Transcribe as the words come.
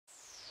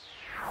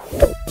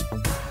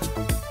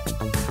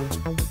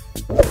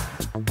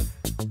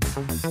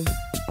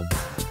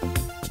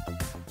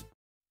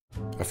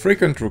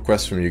frequent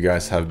requests from you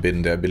guys have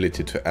been the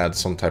ability to add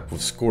some type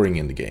of scoring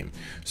in the game.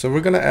 So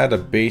we're gonna add a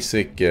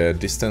basic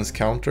distance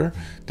counter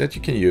that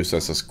you can use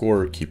as a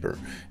score keeper.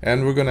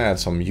 And we're gonna add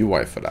some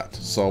UI for that.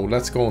 So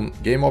let's go on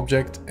Game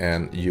Object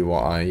and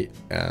UI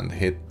and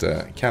hit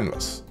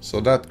Canvas. So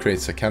that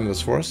creates a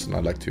canvas for us, and I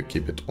like to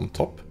keep it on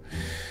top.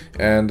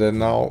 And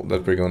now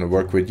that we're going to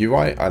work with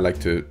UI, I like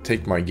to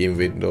take my game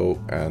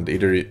window and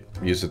either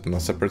use it on a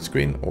separate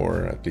screen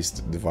or at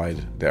least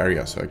divide the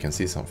area so I can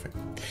see something.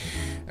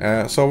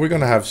 So we're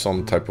going to have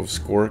some type of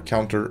score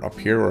counter up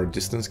here, or a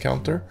distance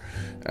counter.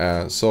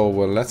 So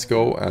let's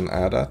go and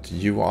add that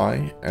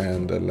UI,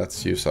 and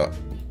let's use a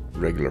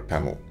regular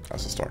panel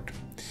as a start.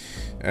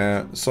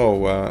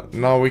 So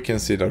now we can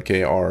see that,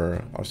 okay,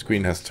 our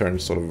screen has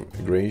turned sort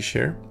of grayish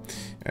here.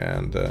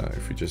 And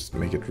if we just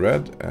make it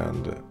red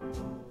and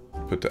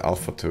put the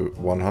alpha to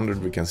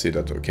 100, we can see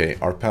that, okay,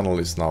 our panel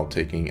is now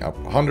taking up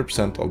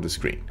 100% of the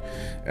screen,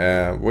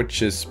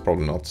 which is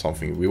probably not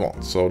something we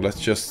want. So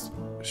let's just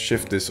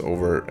shift this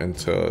over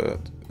into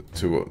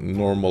a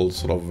normal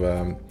sort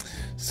of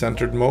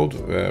centered mode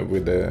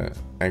with the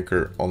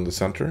anchor on the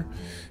center.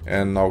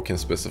 And now we can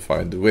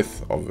specify the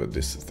width of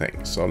this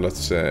thing. So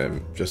let's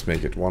just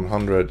make it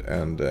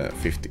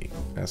 150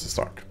 as a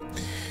start.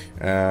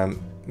 And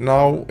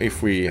now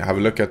if we have a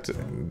look at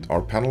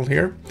our panel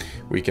here,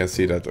 we can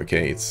see that,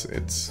 okay,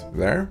 it's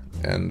there,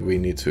 and we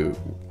need to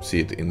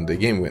see it in the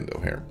game window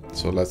here.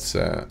 So let's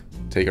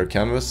take our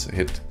canvas,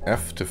 hit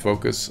F to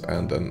focus,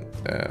 and then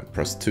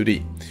press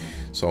 2D.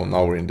 So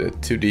now we're in the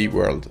 2D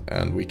world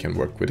and we can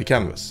work with the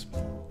canvas.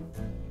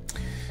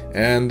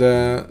 And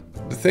the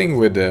thing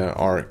with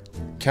our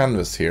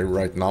canvas here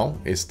right now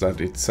is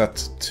that it's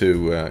set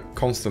to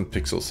constant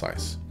pixel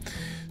size.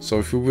 So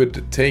if we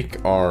would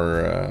take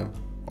our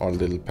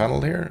little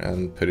panel here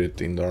and put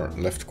it in our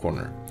left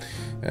corner,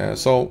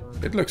 so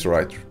it looks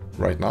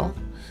right now.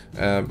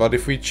 But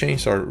if we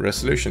change our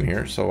resolution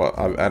here, so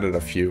I've added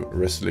a few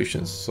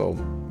resolutions, so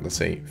let's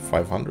say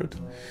 500.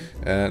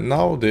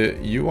 Now the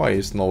UI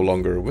is no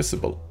longer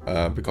visible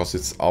because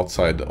it's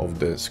outside of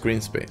the screen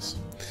space.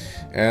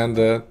 And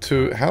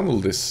to handle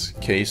this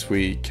case,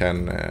 we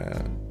can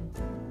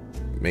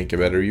make a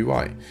better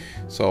UI.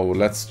 So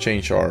let's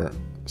change our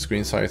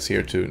screen size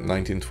here to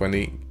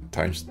 1920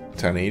 times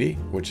 1080,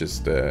 which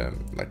is the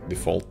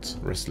default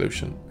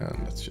resolution,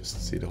 and let's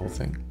just see the whole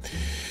thing.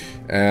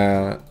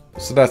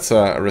 So that's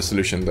a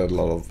resolution that a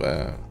lot of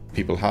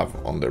people have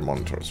on their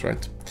monitors,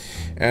 right?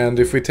 And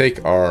if we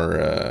take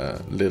our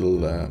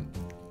little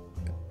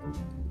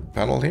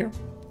panel here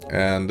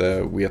and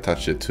we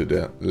attach it to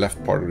the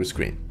left part of the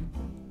screen.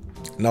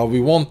 Now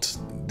we want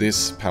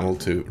this panel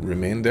to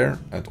remain there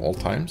at all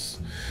times,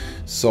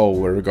 so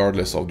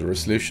regardless of the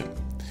resolution.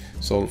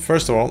 So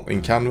first of all,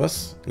 in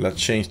Canvas, let's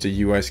change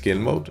the UI scale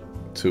mode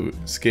to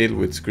scale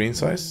with screen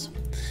size.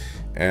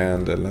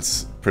 And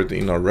let's put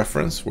in our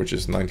reference, which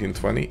is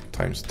 1920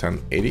 times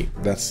 1080.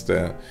 That's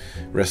the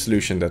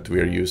resolution that we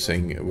are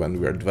using when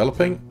we are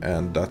developing,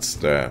 and that's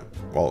the,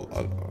 well,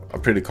 a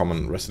pretty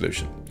common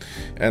resolution.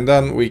 And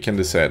then we can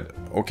decide,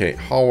 okay,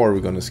 how are we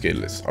going to scale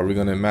this? Are we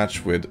going to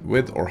match with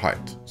width or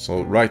height?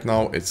 So right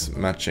now it's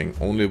matching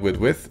only with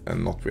width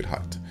and not with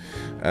height.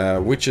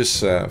 Which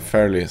is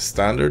fairly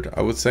standard,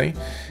 I would say,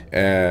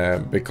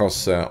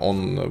 because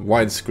on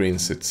wide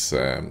screens it's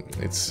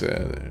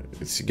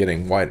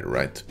getting wider,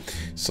 right?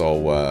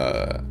 So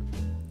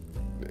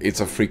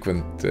it's a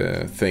frequent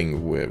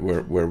thing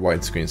where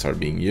wide screens are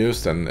being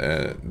used, and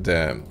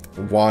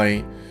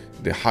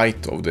the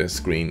height of the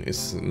screen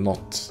is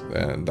not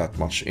that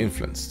much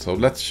influenced. So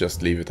let's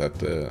just leave it at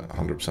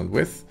 100%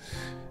 width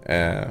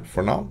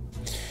for now.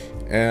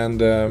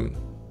 And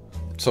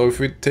so if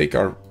we take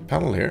our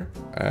panel here,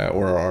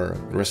 or our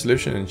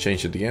resolution, and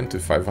change it again to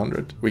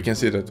 500, we can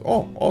see that,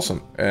 oh,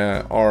 awesome,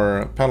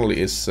 our panel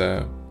is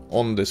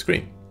on the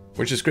screen,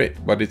 which is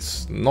great, but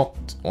it's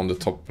not on the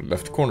top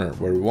left corner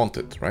where we want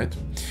it, right?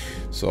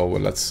 So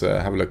let's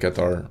have a look at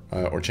our,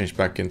 or change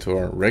back into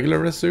our regular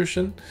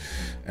resolution,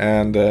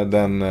 and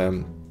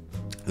then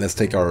let's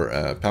take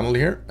our panel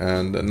here,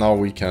 and now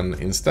we can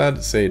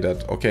instead say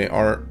that, okay,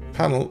 our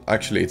panel,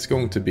 actually it's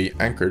going to be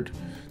anchored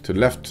to the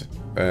left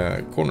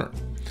corner.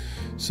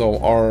 So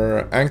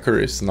our anchor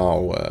is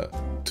now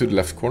to the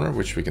left corner,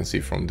 which we can see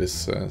from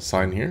this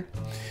sign here.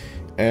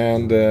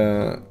 And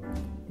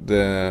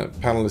the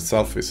panel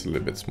itself is a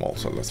little bit small,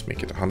 so let's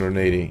make it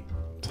 180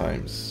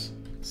 times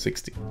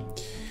 60.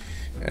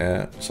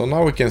 So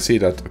now we can see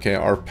that, okay,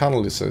 our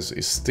panel is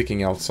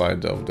sticking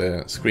outside of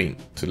the screen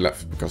to the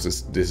left,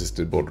 because this is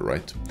the border,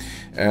 right?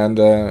 And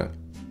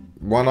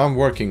when I'm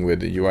working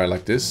with the UI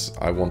like this,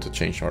 I want to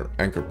change our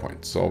anchor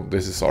point. So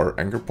this is our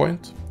anchor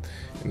point,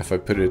 and if I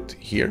put it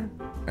here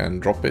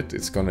and drop it,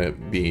 it's gonna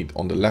be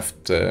on the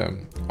left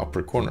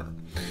upper corner.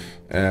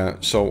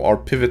 So our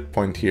pivot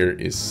point here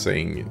is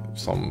saying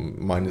some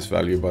minus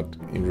value, but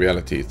in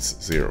reality it's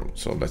 0.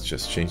 So let's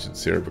just change it to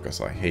 0,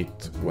 because I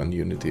hate when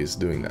Unity is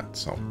doing that.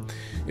 So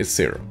it's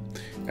 0,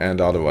 and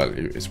the other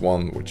value is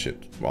 1, which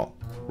it, well,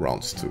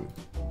 rounds to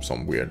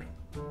some weird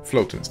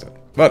float instead.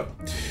 But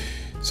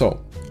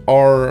So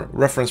our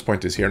reference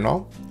point is here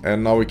now,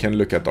 and now we can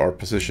look at our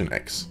position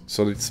X.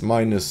 So it's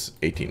minus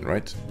 18,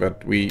 right?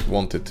 But we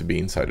want it to be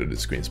inside of the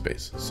screen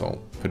space.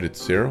 So put it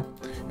 0,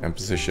 and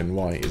position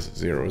Y is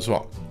 0 as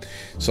well.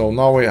 So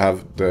now we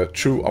have the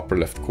true upper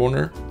left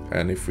corner,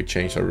 and if we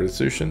change our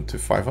resolution to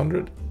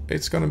 500,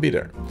 it's gonna be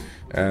there.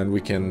 And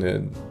we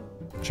can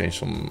change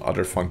some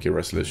other funky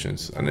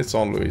resolutions, and it's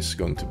always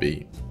going to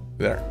be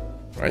there,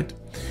 right?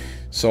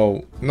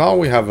 So now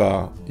we have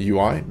a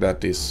UI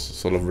that is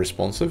sort of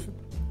responsive.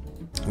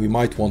 We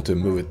might want to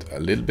move it a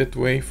little bit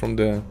away from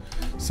the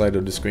side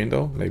of the screen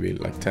though, maybe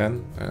like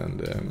 10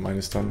 and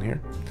minus 10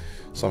 here,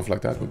 something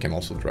like that. We can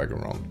also drag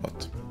around,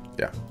 but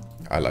yeah,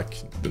 I like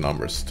the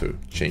numbers to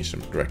change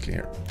them directly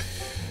here.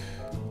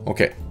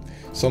 Okay,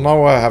 so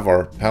now I have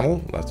our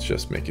panel. Let's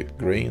just make it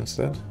gray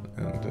instead,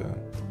 and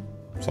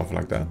something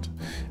like that.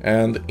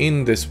 And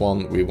in this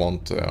one we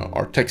want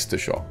our text to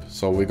show up,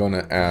 so we're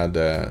gonna add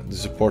the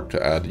support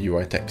to add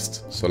UI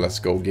text. So let's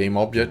go game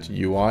object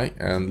UI,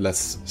 and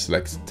let's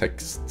select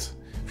text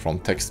from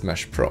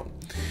Textmesh Pro,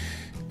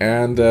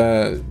 and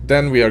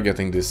then we are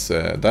getting this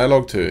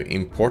dialog to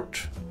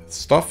import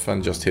stuff,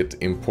 and just hit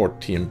import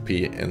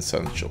TMP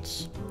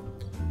essentials,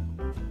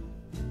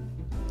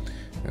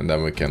 and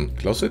then we can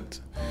close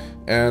it.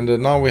 And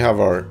now we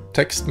have our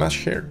text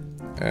mesh here,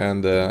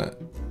 and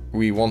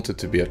we want it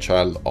to be a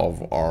child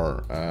of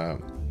our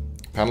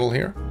panel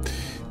here.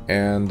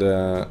 And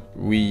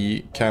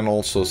we can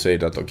also say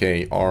that,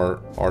 okay,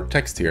 our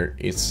text here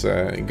is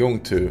going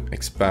to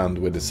expand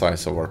with the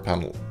size of our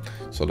panel,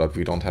 so that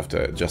we don't have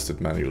to adjust it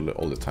manually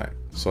all the time.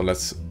 So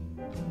let's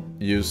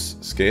use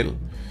scale,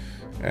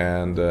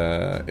 and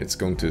it's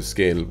going to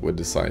scale with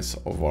the size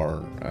of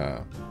our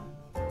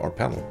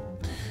panel.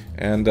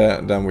 And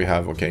then we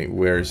have, okay,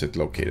 where is it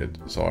located?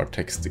 So our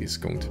text is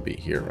going to be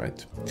here,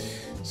 right?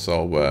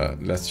 So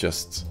let's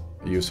just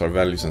use our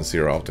values and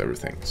zero out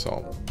everything.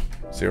 So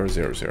 0,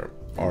 0, 0,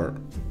 our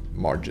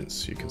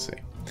margins, you can say.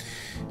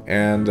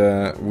 And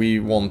we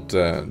want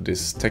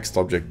this text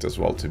object as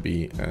well to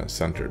be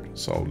centered.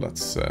 So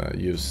let's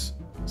use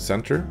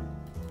center,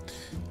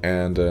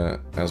 and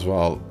as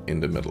well in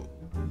the middle.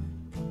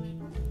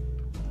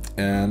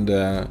 And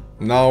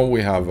now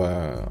we have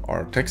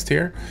our text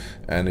here,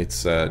 and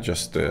it's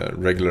just a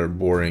regular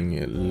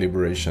boring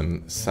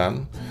liberation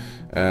san.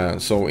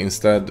 So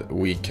instead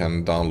we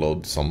can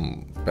download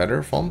some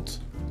better font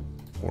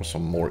or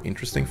some more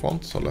interesting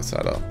font. So let's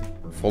add a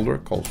folder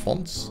called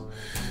fonts,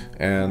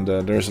 and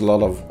there's a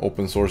lot of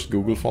open source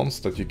Google fonts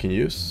that you can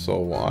use.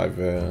 So I've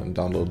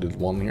downloaded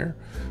one here,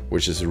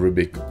 which is a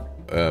Rubik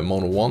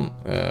Mono 1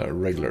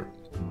 regular.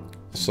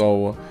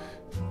 So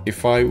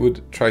if I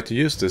would try to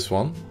use this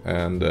one,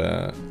 and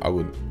I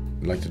would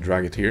like to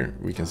drag it here,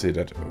 we can see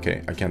that,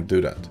 okay, I can't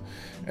do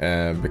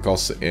that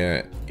because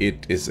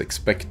it is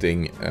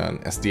expecting an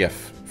SDF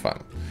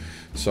file.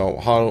 So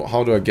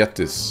how do I get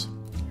this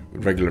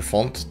regular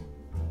font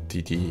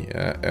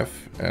TTF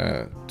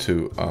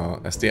to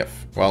SDF?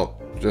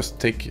 Well, just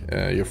take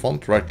your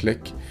font, right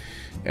click,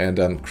 and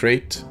then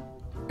create,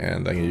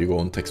 and then you go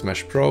on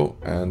Textmesh Pro,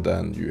 and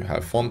then you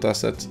have font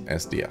asset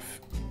SDF.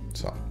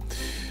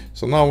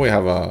 So now we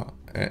have a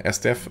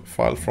SDF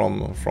file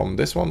from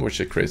this one,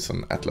 which it creates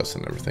an atlas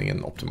and everything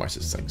and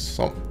optimizes things.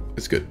 So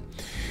it's good.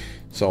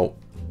 So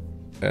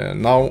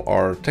now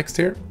our text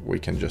here, we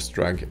can just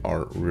drag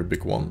our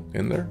Rubik one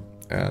in there,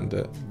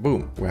 and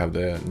boom, we have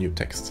the new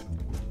text.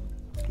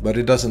 But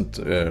it doesn't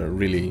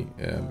really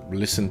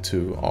listen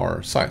to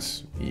our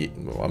size.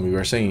 I mean,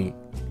 we're saying,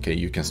 okay,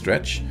 you can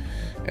stretch,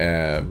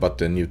 but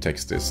the new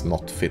text is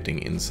not fitting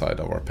inside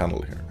of our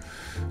panel here.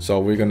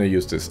 So we're going to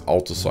use this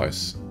auto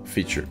size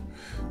feature.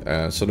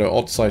 So the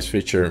auto size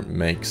feature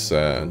makes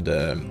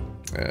the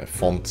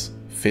font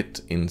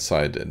fit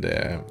inside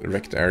the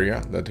rect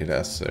area that it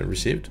has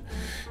received.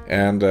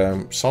 And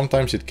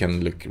sometimes it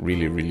can look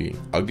really, really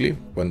ugly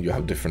when you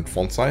have different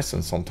font size,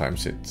 and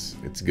sometimes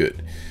it's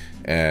good.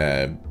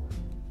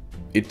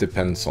 It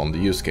depends on the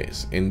use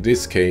case. In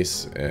this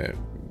case,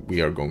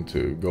 we are going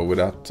to go with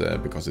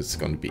that because it's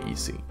going to be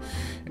easy.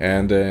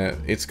 And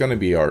it's going to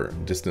be our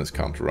distance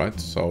counter, right?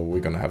 So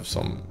we're going to have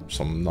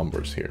some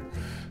numbers here.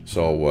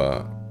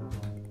 So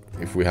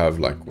if we have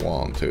like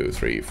 1, 2,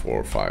 3,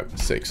 4, 5,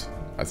 6,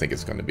 I think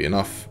it's going to be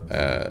enough.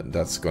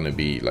 That's going to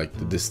be like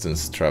the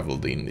distance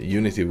traveled in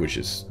Unity, which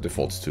is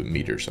defaults to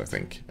meters, I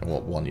think. And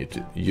one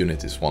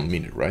unit is 1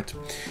 meter, right?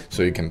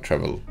 So you can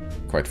travel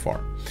quite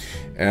far.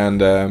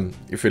 And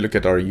if we look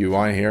at our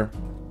UI here,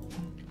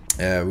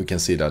 we can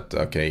see that,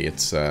 okay,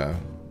 it's a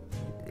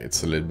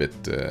little bit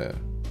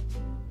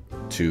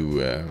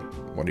too,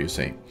 what do you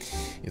say?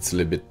 It's a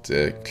little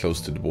bit close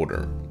to the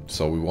border.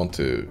 So we want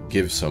to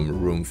give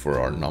some room for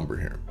our number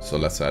here. So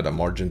let's add a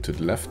margin to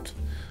the left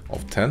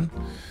of 10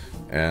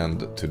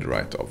 and to the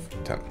right of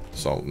 10.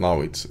 So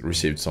now it's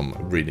received some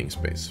breathing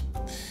space.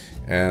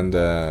 And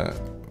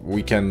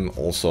we can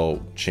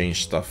also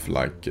change stuff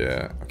like,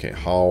 okay,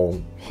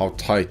 how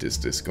tight is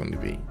this going to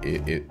be?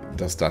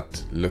 Does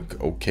that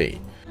look okay?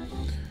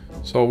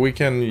 So we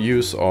can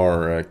use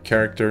our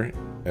character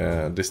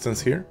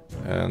distance here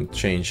and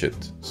change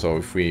it. So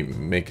if we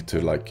make it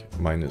to like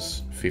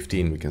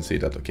 -15, we can see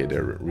that, okay,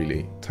 they're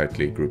really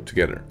tightly grouped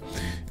together.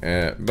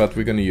 But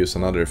we're going to use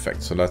another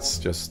effect. So let's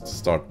just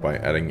start by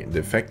adding the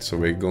effect. So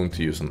we're going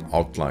to use an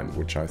outline,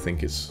 which I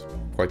think is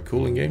quite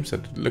cool in games.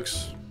 It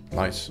looks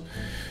nice.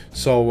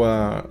 So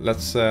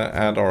let's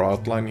add our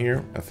outline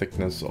here, a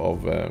thickness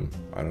of,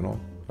 I don't know,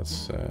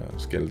 let's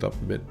scale it up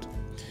a bit.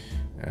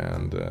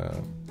 And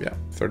yeah,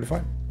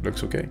 35,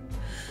 looks okay.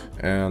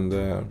 And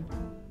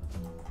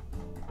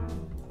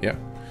yeah,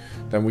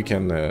 then we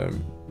can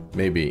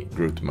maybe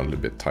group them a little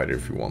bit tighter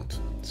if you want.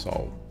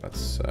 So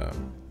let's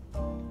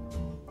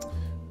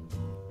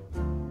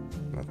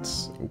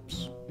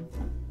oops,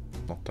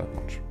 not that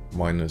much,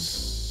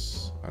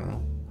 minus, I don't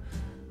know,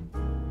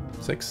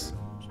 6.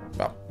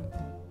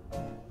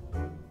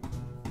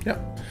 Yeah,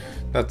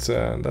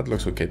 that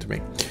looks okay to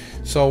me.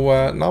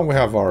 So now we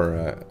have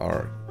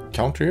our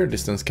counter here,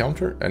 distance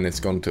counter, and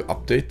it's going to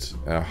update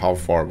how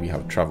far we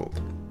have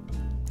traveled.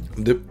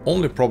 The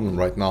only problem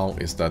right now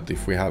is that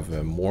if we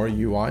have more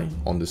UI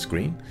on the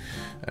screen,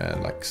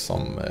 like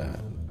some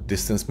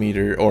distance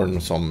meter or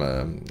some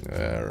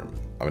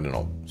I don't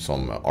know,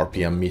 some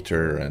RPM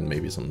meter and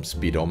maybe some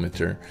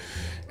speedometer,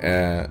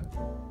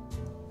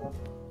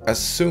 as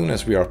soon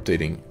as we are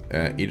updating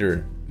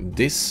either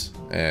this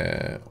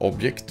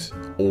object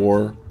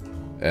or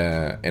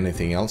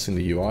anything else in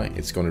the UI,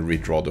 it's going to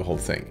redraw the whole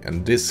thing,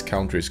 and this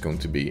counter is going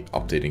to be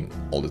updating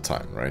all the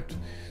time, right?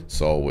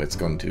 So it's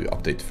going to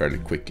update fairly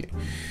quickly,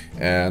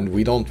 and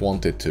we don't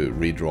want it to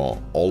redraw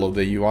all of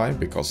the UI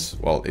because,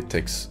 well, it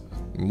takes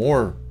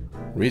more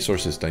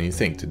resources than you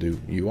think to do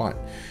UI.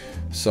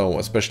 So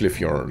especially if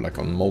you're like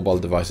on mobile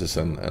devices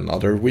and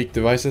other weak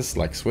devices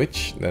like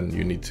Switch, then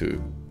you need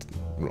to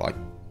like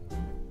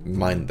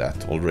mind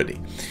that already.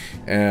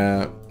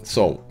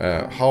 So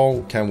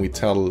how can we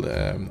tell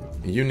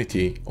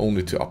Unity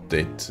only to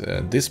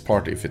update this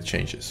part if it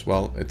changes?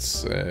 Well,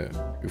 it's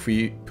if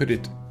we put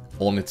it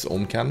on its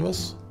own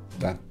canvas,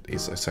 that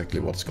is exactly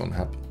what's going to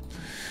happen.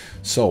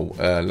 So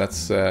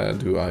let's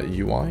do a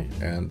UI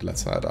and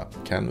let's add a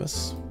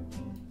canvas,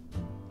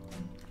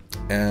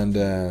 and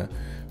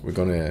we're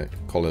going to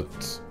call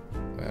it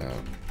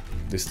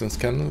distance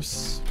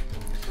canvas,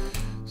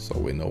 so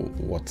we know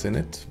what's in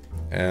it.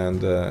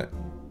 And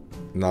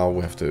now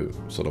we have to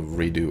sort of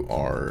redo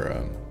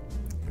our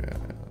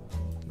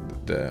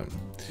the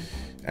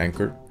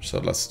anchor. So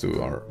let's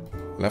do our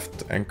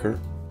left anchor,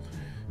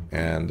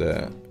 and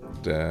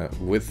the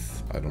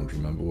width, I don't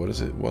remember what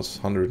is it, was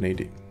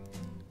 180.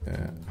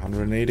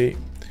 180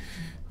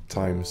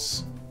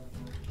 times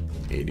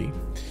 80,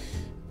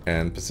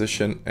 and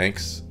position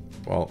X,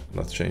 well,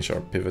 let's change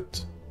our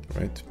pivot,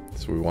 right?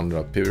 So we want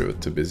our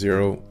pivot to be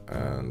 0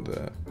 and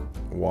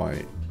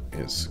Y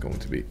is going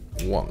to be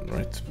 1,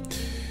 right?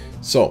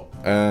 So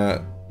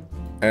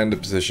and the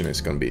position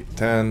is going to be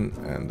 10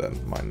 and then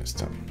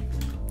 -10.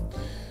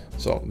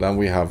 So then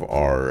we have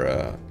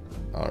our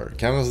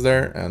canvas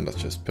there, and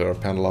let's just put our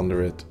panel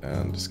under it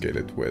and scale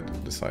it with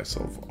the size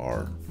of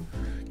our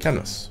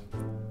canvas.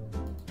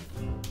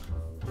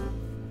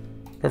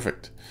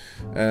 Perfect.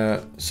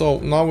 So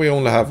now we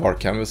only have our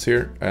canvas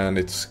here, and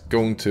it's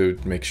going to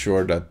make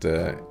sure that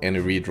any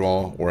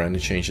redraw or any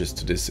changes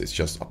to this is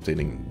just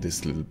updating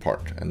this little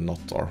part and not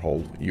our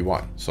whole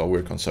UI. So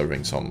we're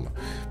conserving some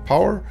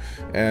power,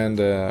 and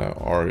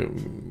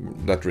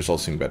that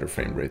results in better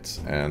frame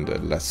rates and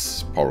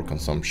less power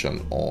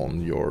consumption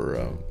on your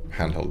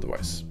handheld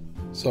device.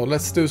 So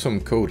let's do some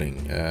coding.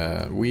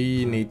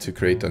 We need to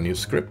create a new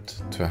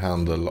script to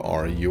handle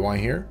our UI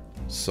here.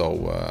 So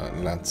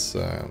let's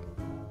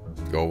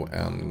go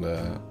and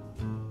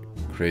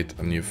create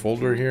a new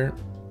folder here,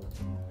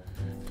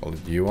 call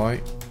it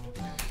UI,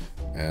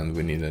 and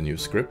we need a new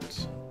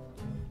script,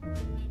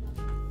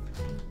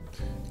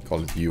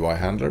 call it UI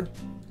handler,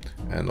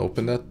 and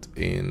open that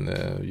in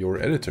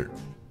your editor.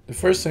 The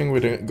first thing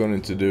we're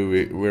going to do,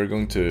 we're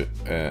going to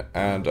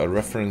add a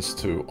reference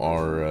to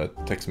our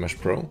Textmesh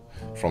Pro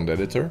from the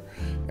editor,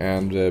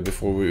 and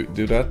before we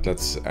do that,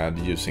 let's add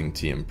using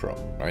TM Pro,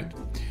 right?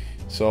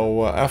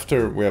 So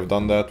after we have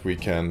done that, we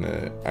can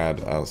add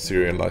a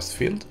serialized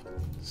field.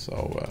 So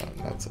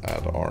let's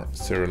add our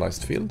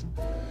serialized field,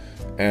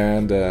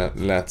 and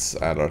let's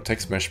add our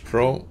Textmesh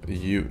Pro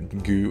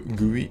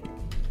GUI,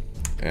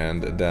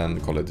 and then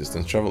call it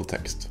distance travel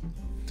text.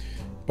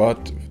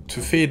 But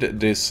to feed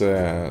this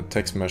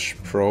Textmesh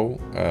Pro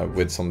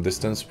with some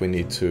distance, we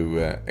need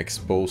to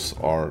expose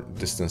our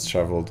distance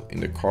traveled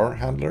in the car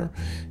handler,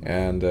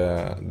 and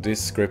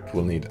this script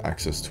will need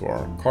access to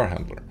our car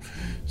handler.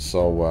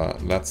 So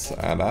let's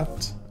add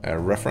that,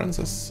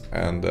 references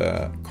and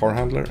car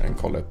handler, and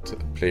call it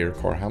player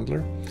car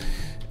handler.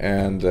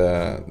 And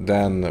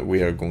then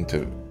we are going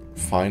to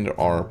find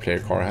our player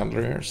car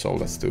handler here. So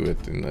let's do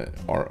it in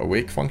our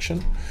awake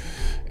function.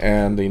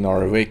 And in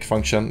our awake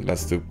function,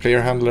 let's do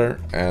player handler,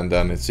 and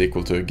then it's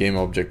equal to game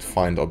object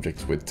find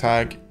object with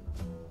tag,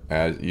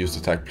 use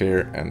the tag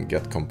player and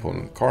get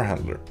component car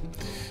handler.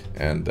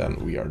 And then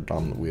we are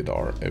done with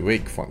our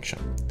awake function.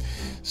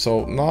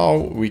 So now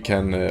we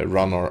can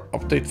run our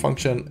update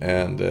function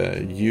and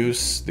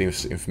use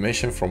this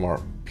information from our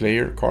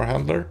player car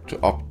handler to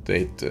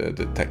update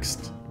the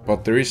text.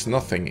 But there is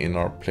nothing in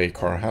our play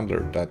car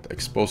handler that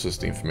exposes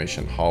the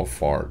information how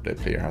far the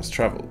player has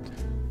traveled.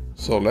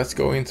 So let's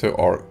go into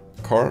our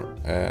car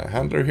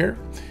handler here,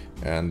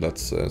 and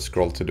let's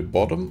scroll to the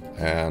bottom,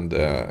 and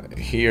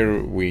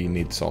here we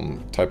need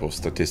some type of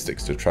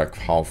statistics to track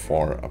how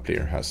far a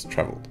player has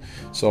traveled.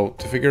 So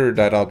to figure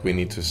that out, we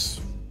need to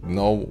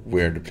know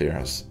where the player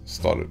has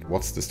started,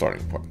 what's the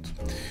starting point.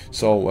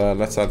 So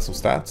let's add some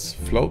stats,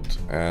 float,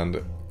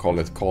 and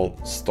call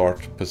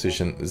start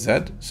position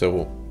Z.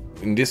 So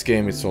in this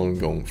game it's only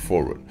going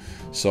forward.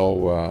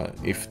 So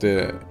if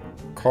the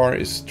car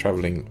is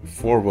traveling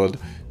forward,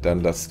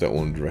 then that's the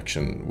only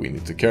direction we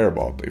need to care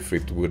about. If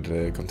it would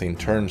contain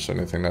turns or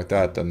anything like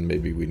that, then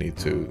maybe we need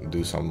to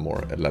do some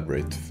more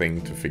elaborate thing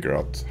to figure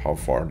out how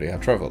far they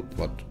have traveled.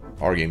 But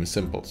our game is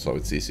simple, so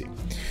it's easy.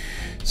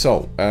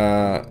 So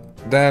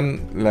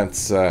then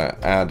let's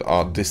add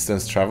our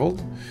distance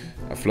traveled,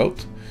 a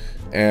float,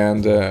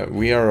 and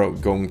we are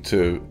going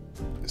to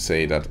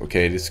say that,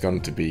 okay, this is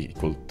going to be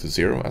equal to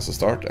 0 as a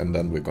start, and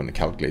then we're going to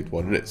calculate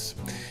what it is.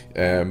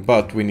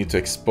 But we need to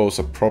expose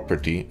a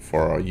property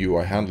for our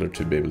UI handler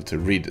to be able to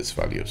read this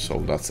value. So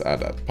let's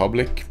add a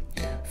public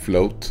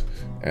float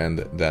and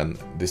then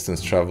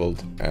distance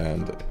traveled,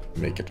 and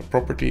make it a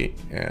property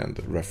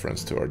and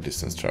reference to our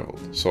distance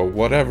traveled. So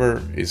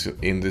whatever is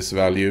in this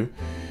value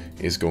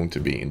is going to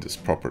be in this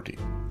property.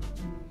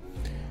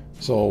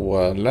 So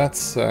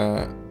let's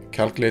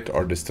calculate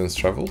our distance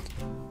traveled.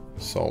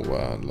 So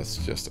let's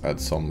just add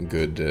some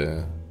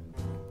good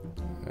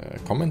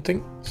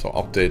commenting. So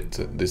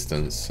update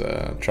distance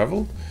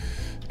traveled,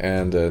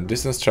 and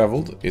distance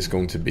traveled is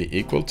going to be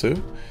equal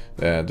to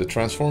the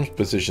transforms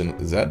position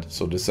Z,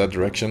 so the Z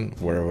direction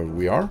wherever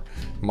we are,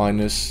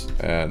 minus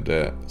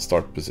the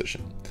start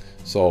position.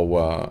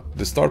 So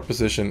the start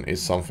position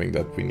is something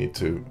that we need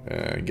to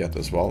get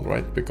as well,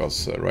 right?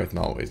 Because right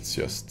now it's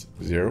just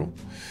 0,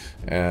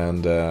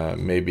 and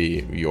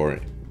maybe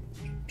you're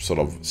sort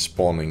of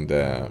spawning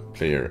the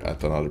player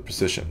at another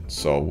position.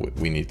 So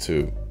we need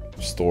to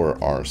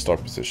store our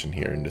start position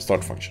here in the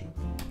start function.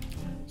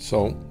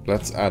 So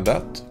let's add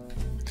that.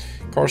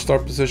 Car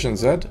start position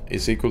Z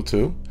is equal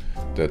to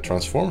the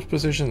transforms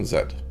position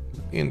Z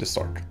in the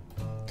start.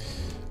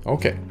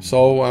 Okay,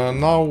 so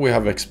now we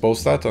have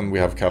exposed that and we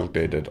have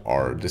calculated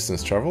our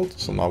distance traveled.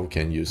 So now we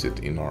can use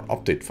it in our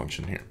update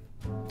function here.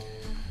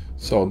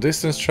 So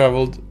distance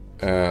traveled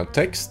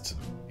text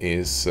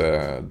is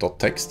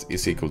 .text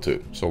is equal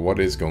to, so what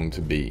is going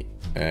to be,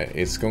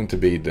 it's going to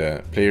be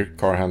the player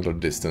car handler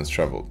distance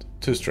traveled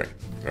to string,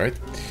 right?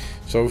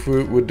 So if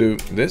we would do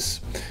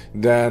this,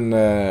 then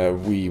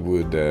we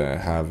would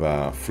have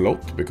a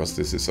float, because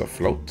this is a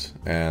float,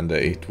 and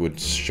it would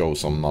show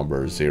some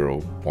number 0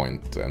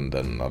 point and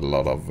then a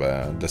lot of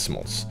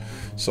decimals.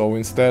 So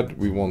instead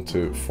we want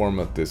to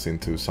format this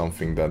into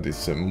something that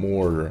is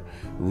more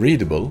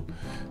readable,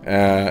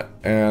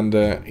 and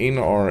in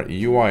our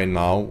UI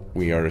now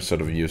we are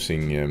sort of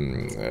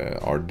using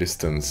our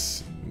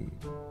distance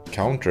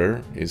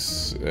counter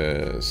is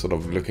sort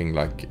of looking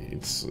like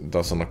it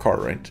does on a car,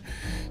 right?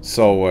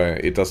 So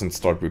it doesn't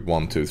start with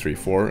 1, 2, 3,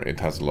 4, it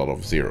has a lot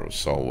of zeros.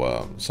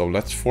 So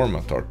let's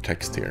format our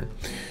text here.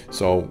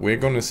 So we're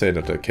going to say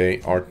that,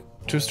 okay, our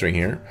toString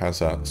here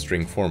has a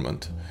string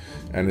format,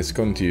 and it's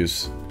going to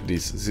use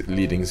these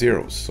leading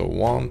zeros. So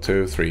 1,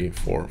 2, 3,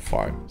 4,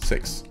 5,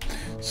 6.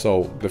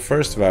 So the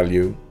first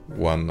value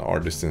when our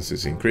distance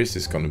is increased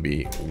is going to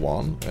be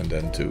 1, and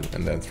then 2,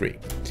 and then 3.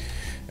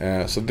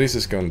 So this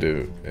is going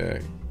to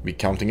be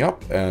counting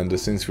up, and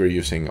since we're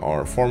using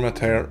our format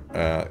here,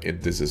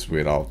 this is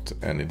without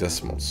any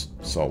decimals,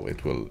 so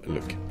it will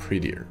look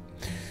prettier.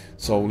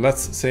 So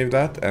let's save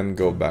that and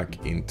go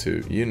back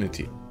into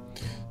Unity.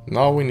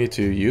 Now we need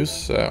to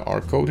use our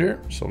code here,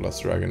 so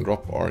let's drag and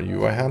drop our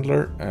UI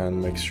handler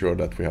and make sure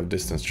that we have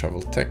distance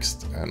traveled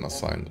text and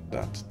assign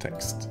that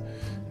text.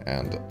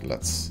 And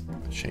let's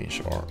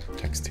change our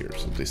text here,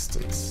 so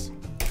distance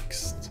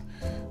text.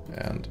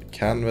 And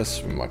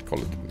canvas, we might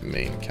call it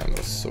main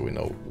canvas so we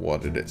know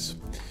what it is.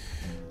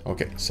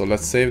 Okay, so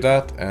let's save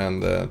that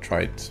and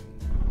try it.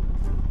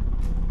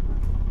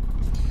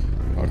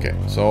 Okay,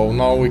 so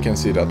now we can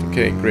see that,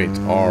 okay, great,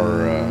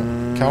 our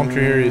counter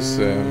here is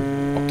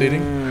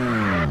updating,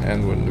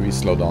 and when we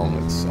slow down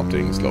it's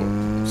updating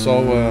slower.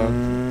 So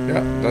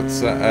yeah,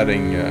 that's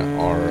adding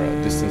our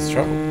distance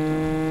travel.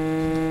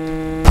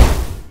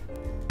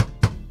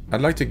 I'd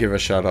like to give a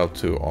shout out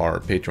to our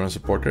Patreon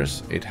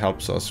supporters. It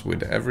helps us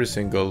with every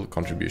single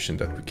contribution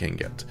that we can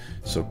get.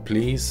 So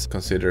please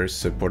consider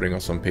supporting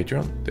us on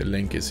Patreon. The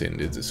link is in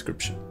the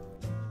description.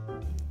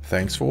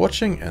 Thanks for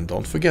watching, and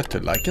don't forget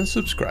to like and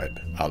subscribe.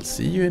 I'll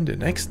see you in the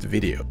next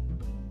video.